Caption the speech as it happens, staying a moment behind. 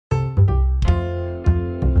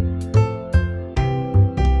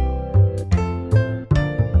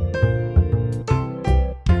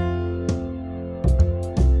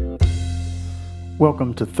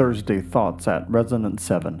Welcome to Thursday Thoughts at Resonance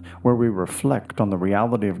 7, where we reflect on the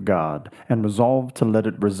reality of God and resolve to let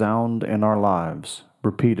it resound in our lives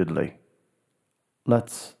repeatedly.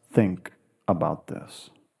 Let's think about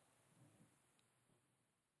this.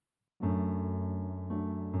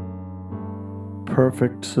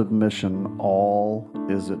 Perfect submission, all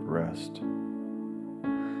is at rest.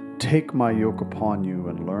 Take my yoke upon you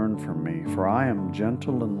and learn from me, for I am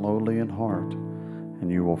gentle and lowly in heart, and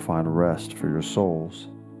you will find rest for your souls.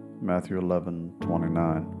 Matthew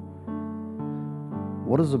 11:29.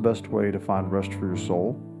 What is the best way to find rest for your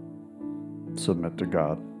soul? Submit to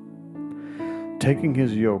God. Taking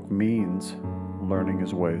His yoke means learning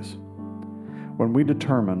His ways. When we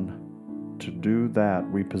determine to do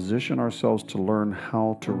that, we position ourselves to learn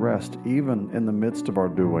how to rest even in the midst of our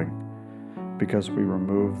doing, because we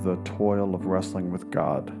remove the toil of wrestling with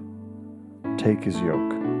God. Take His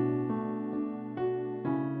yoke.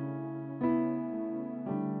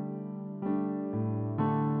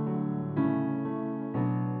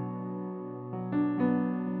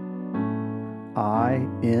 I,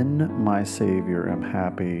 in my Savior, am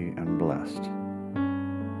happy and blessed.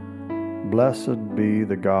 Blessed be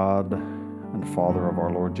the God and Father of our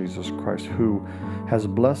Lord Jesus Christ, who has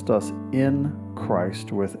blessed us in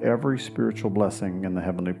Christ with every spiritual blessing in the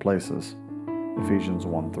heavenly places. Ephesians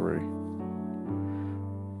 1:3.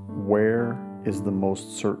 Where is the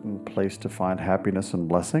most certain place to find happiness and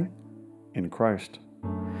blessing? In Christ.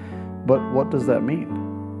 But what does that mean?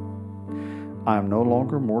 I am no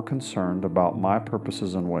longer more concerned about my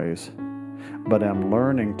purposes and ways, but am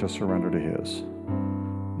learning to surrender to His.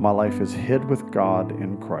 My life is hid with God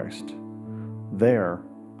in Christ. There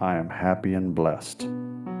I am happy and blessed.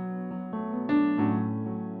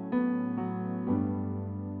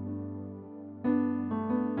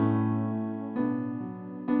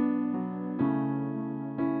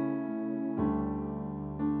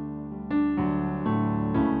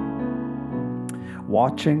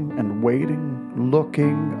 Watching and waiting,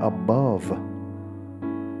 looking above,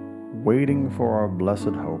 waiting for our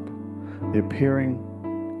blessed hope, the appearing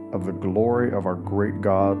of the glory of our great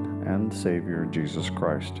God and Savior, Jesus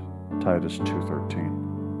Christ. Titus 2:13.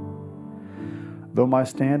 Though my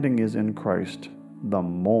standing is in Christ, the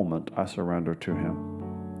moment I surrender to Him,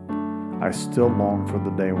 I still long for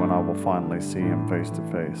the day when I will finally see Him face to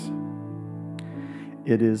face.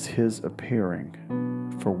 It is His appearing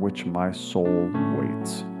for which my soul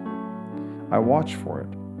waits. I watch for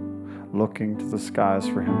it, looking to the skies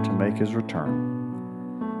for Him to make His return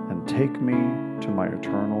and take me to my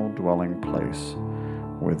eternal dwelling place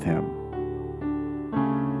with Him.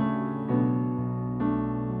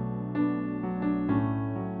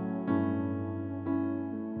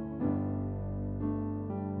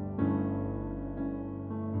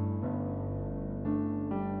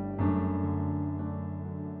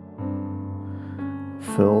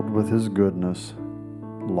 Filled with His goodness,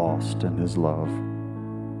 lost in His love.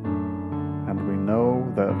 And we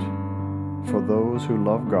know that for those who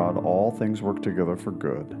love God, all things work together for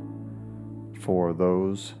good, for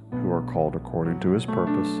those who are called according to His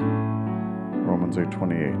purpose. Romans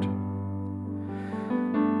 8:28.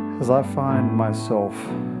 As I find myself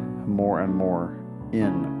more and more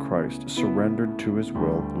in Christ, surrendered to His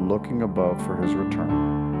will, looking above for His return,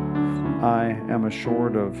 I am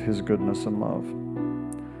assured of His goodness and love.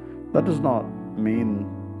 That does not mean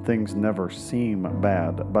things never seem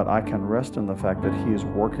bad, but I can rest in the fact that He is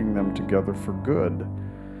working them together for good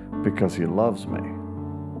because He loves me.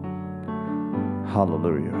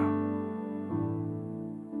 Hallelujah.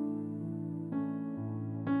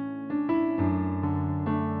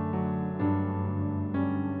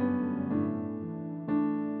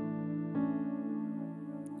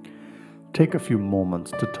 Take a few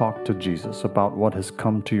moments to talk to Jesus about what has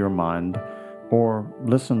come to your mind, or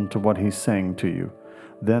listen to what He's saying to you.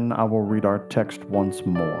 Then I will read our text once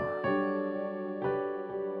more.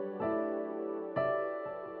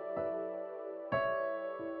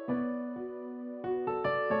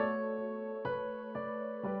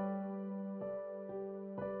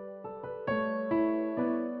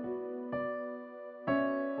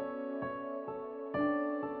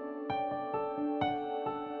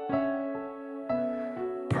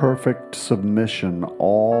 Perfect submission,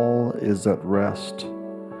 all is at rest.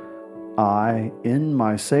 I, in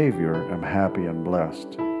my Savior, am happy and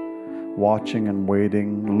blessed, watching and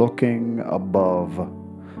waiting, looking above,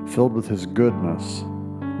 filled with His goodness,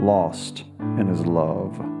 lost in His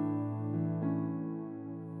love.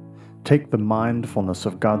 Take the mindfulness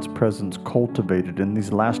of God's presence cultivated in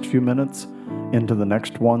these last few minutes into the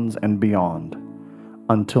next ones and beyond.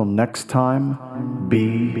 Until next time,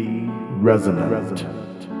 be resonant.